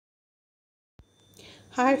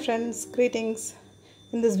Hi friends, greetings.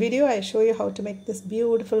 In this video I show you how to make this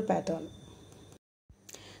beautiful pattern.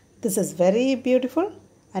 This is very beautiful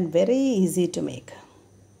and very easy to make.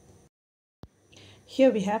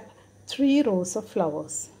 Here we have 3 rows of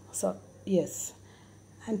flowers.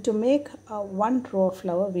 And to make one row of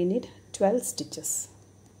flower we need 12 stitches.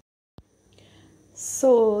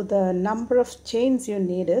 So the number of chains you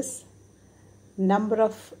need is number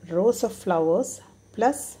of rows of flowers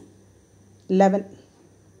plus 11.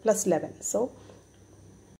 So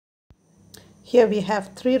here we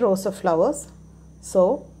have 3 rows of flowers.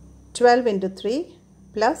 So 12 into 3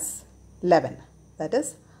 plus 11, that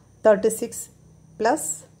is 36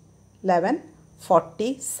 plus 11,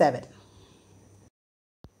 47.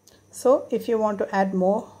 So if you want to add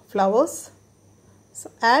more flowers, so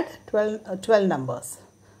add 12 numbers.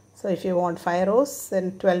 So if you want 5 rows,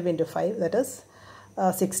 then 12 into 5, that is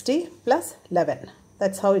 60 plus 11.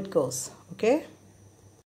 That's how it goes. Okay.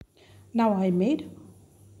 Now I made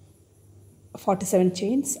 47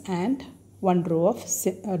 chains and 1 row of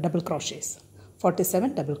double crochets.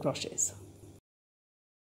 47 double crochets.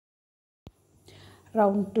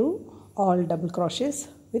 Round to all double crochets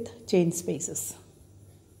with chain spaces.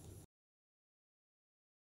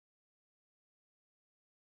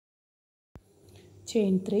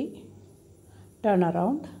 Chain 3, turn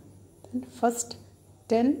around, then first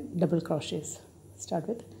 10 double crochets. Start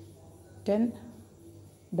with 10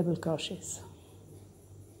 double crochets.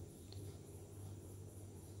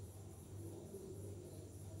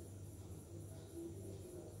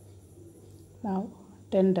 Now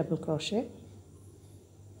 10 double crochet,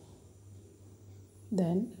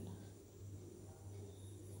 then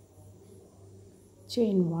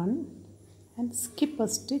chain 1 and skip a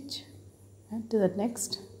stitch and to the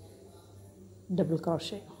next double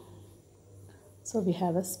crochet. So we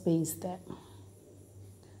have a space there.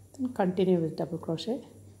 Then continue with double crochet.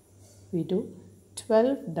 We do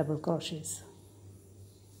 12 double crochets.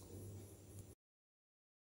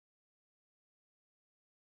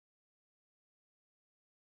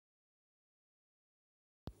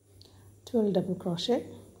 Double crochet,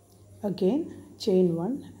 again chain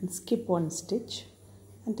 1 and skip 1 stitch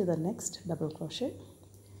and to the next double crochet.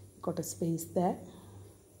 Got a space there.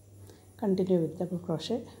 Continue with double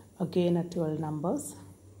crochet, again at 12 numbers.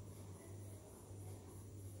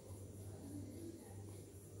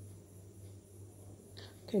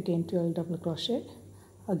 Okay, again 12 double crochet,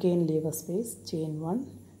 again leave a space, chain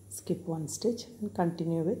 1, skip 1 stitch and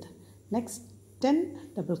continue with next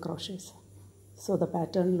 10 double crochets. So the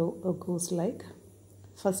pattern goes like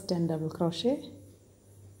first 10 double crochet,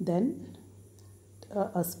 then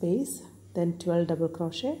a space, then 12 double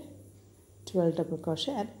crochet, 12 double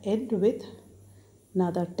crochet and end with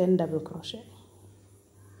another 10 double crochet.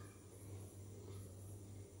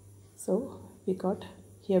 So we got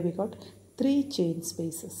 3 chain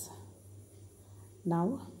spaces.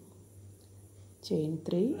 Now chain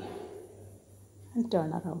 3 and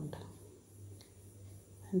turn around,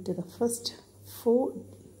 and to the first 4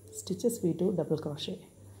 stitches we do double crochet.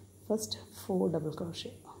 First 4 double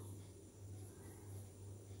crochet.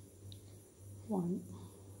 1,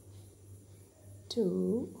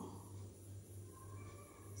 2,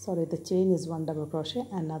 the chain is 1 double crochet,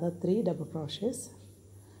 another 3 double crochets.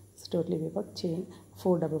 So totally we got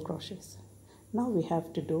 4 double crochets. Now we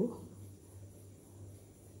have to do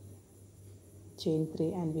chain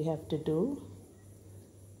 3 and we have to do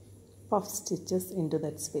puff stitches into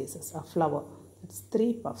that spaces, a flower. It's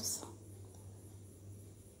 3 puffs.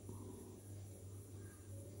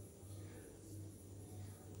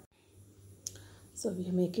 So we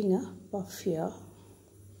are making a puff here,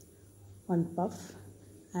 1 puff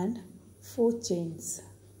and 4 chains.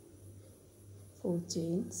 4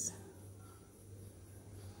 chains.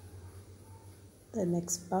 The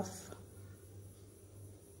next puff.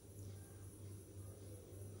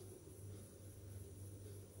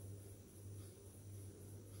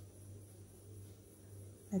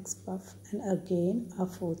 Next puff and again a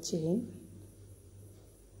 4 chain.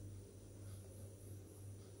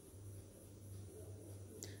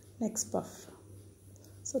 Next puff.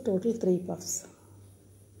 So total 3 puffs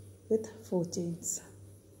with 4 chains.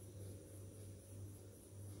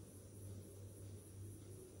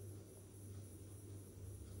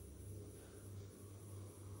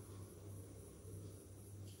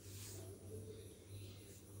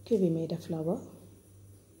 Okay, we made a flower.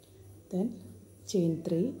 Then chain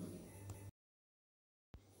 3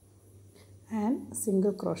 and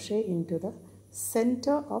single crochet into the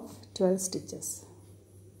center of 12 stitches.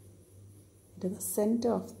 Into the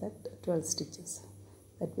center of that 12 stitches.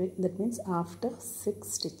 That means after 6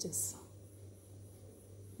 stitches.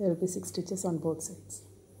 there will be 6 stitches on both sides.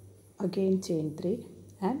 Again chain 3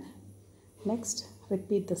 and next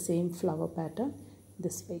repeat the same flower pattern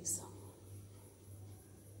this space.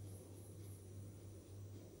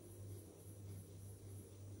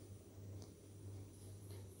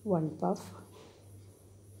 One puff,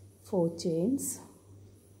 4 chains,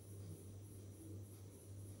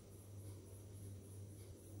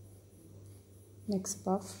 next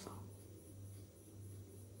puff,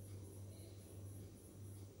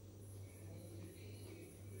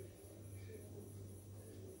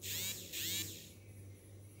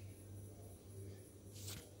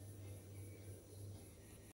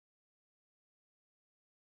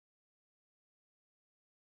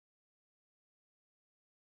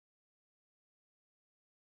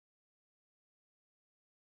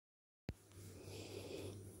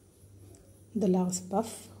 the last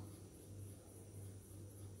puff,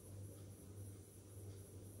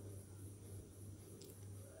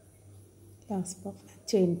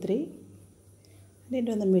 chain 3 and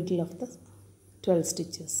into the middle of the 12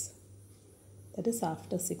 stitches, that is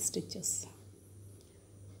after 6 stitches.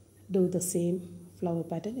 Do the same flower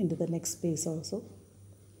pattern into the next space also.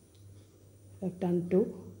 We have done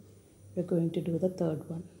 2, we are going to do the third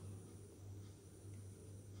one.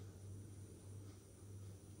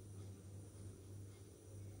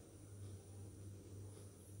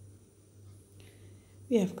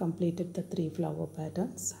 We have completed the 3 flower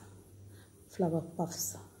patterns, flower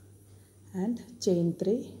puffs, and chain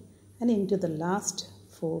 3 and into the last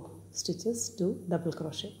 4 stitches do double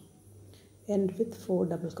crochet. End with 4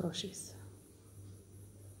 double crochets.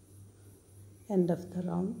 End of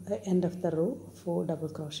the row 4 double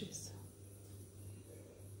crochets.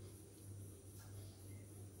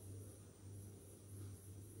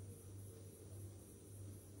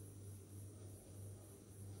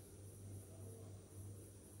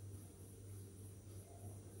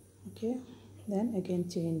 Okay, then again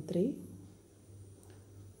chain 3,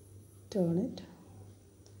 turn it,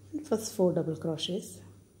 and first 4 double crochets,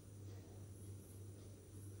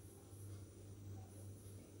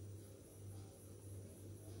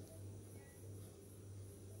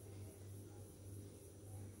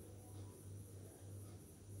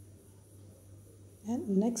 and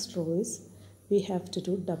next row is we have to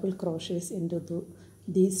do double crochets into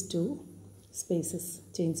these 2 spaces,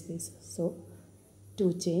 chain spaces. So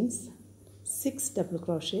 2 chains, 6 double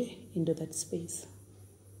crochet into that space,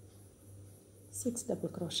 6 double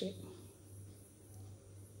crochet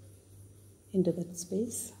into that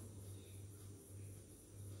space,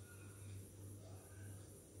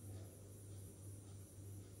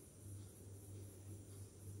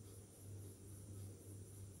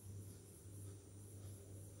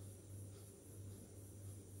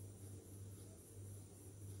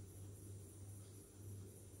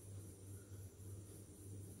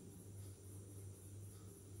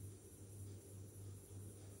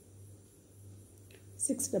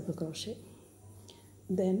 six double crochet,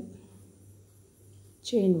 then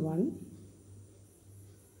chain 1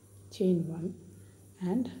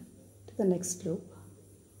 and to the next loop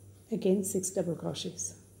again 6 double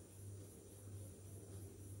crochets,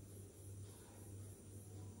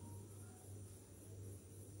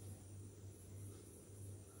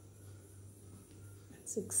 and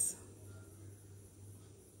 6,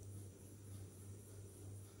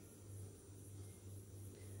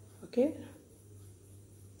 okay,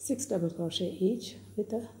 6 double crochet each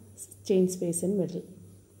with a chain space in middle.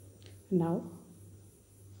 Now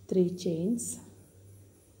 3 chains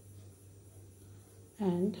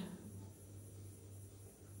and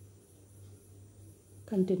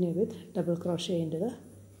continue with double crochet into the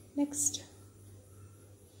next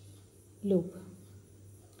loop.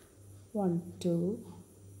 1, 2,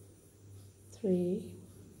 3,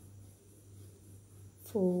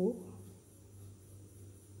 4,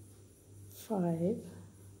 5,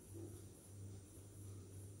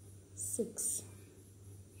 6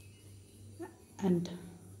 and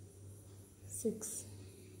 6,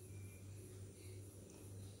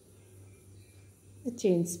 a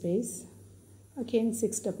chain space, again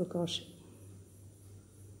 6 double crochet,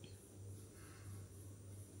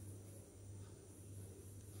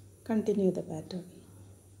 continue the pattern,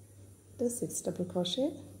 the 6 double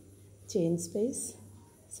crochet, chain space,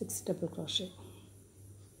 6 double crochet,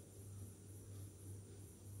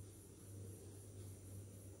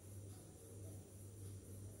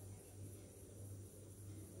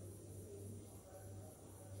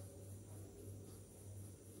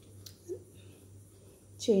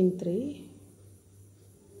 chain 3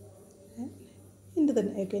 and into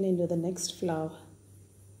the next flower,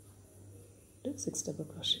 do 6 double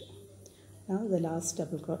crochet. Now the last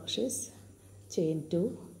double crochets, chain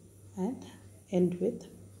 2 and end with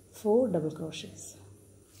 4 double crochets.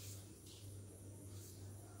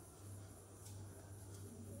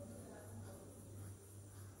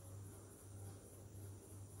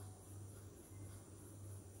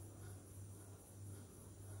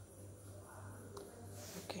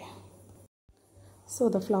 Okay, so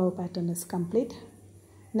the flower pattern is complete.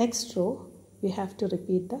 Next row we have to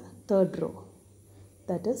repeat the third row,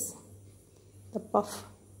 that is the puff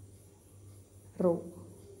row.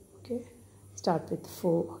 Okay, start with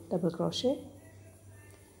 4 double crochet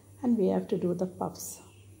and we have to do the puffs.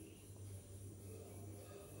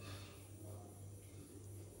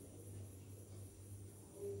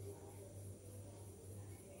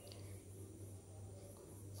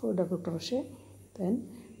 Four double crochet, then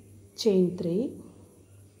chain 3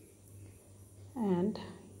 and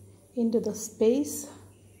into the space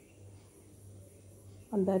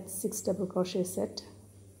on that 6 double crochet set.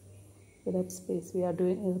 With that space we are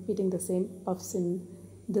repeating the same puffs in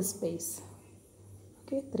this space.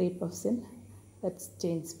 Okay, 3 puffs in that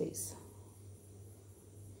chain space.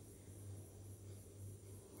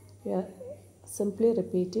 We are simply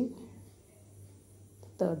repeating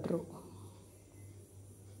the third row.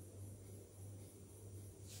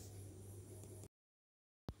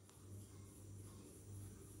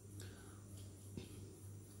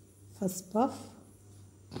 First puff,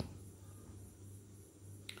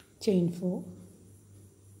 chain 4,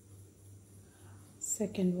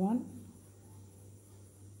 second one,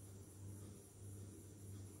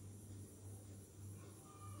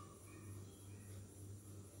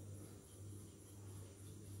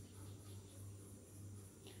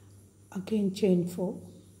 again chain 4,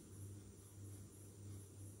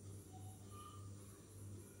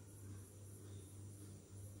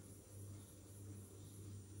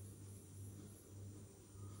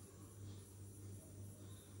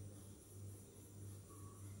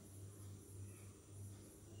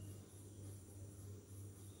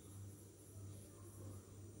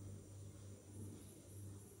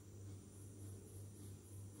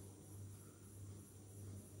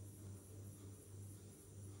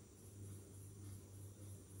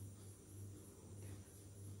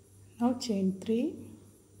 now chain 3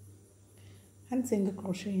 and single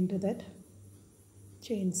crochet into that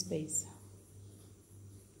chain space,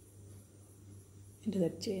 into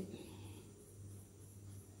that chain.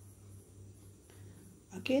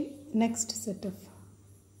 Again next set of,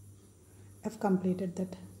 I've completed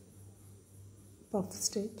that puff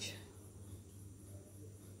stitch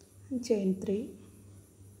and chain 3,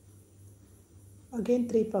 again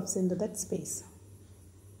 3 puffs into that space.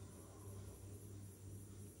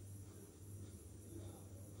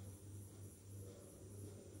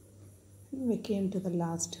 We came to the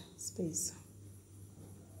last space,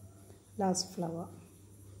 last flower.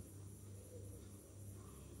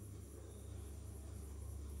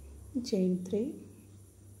 Chain 3,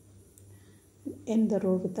 end the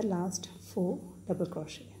row with the last 4 double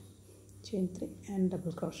crochet. Chain 3 and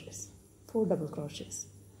double crochets, 4 double crochets.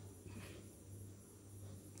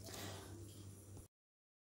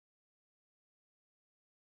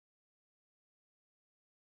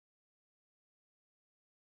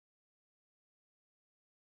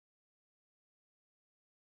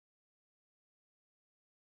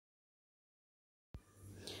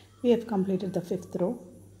 We have completed the 5th row.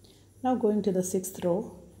 Now going to the 6th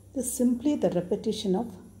row, this is simply the repetition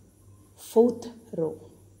of 4th row.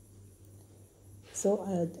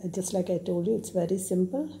 So just like I told you, it's very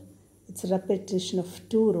simple. It's a repetition of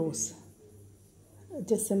 2 rows.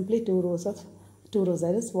 Just simply 2 rows,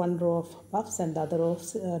 that is 1 row of puffs and the other row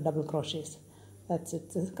of double crochets. That's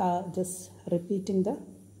it. Just repeating the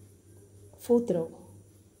 4th row.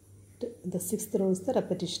 The 6th row is the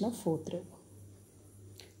repetition of 4th row.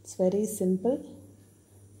 It's very simple,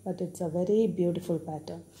 but it's a very beautiful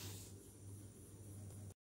pattern.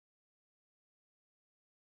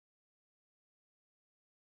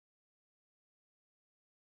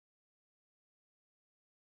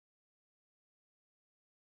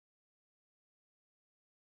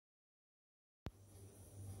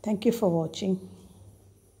 Thank you for watching.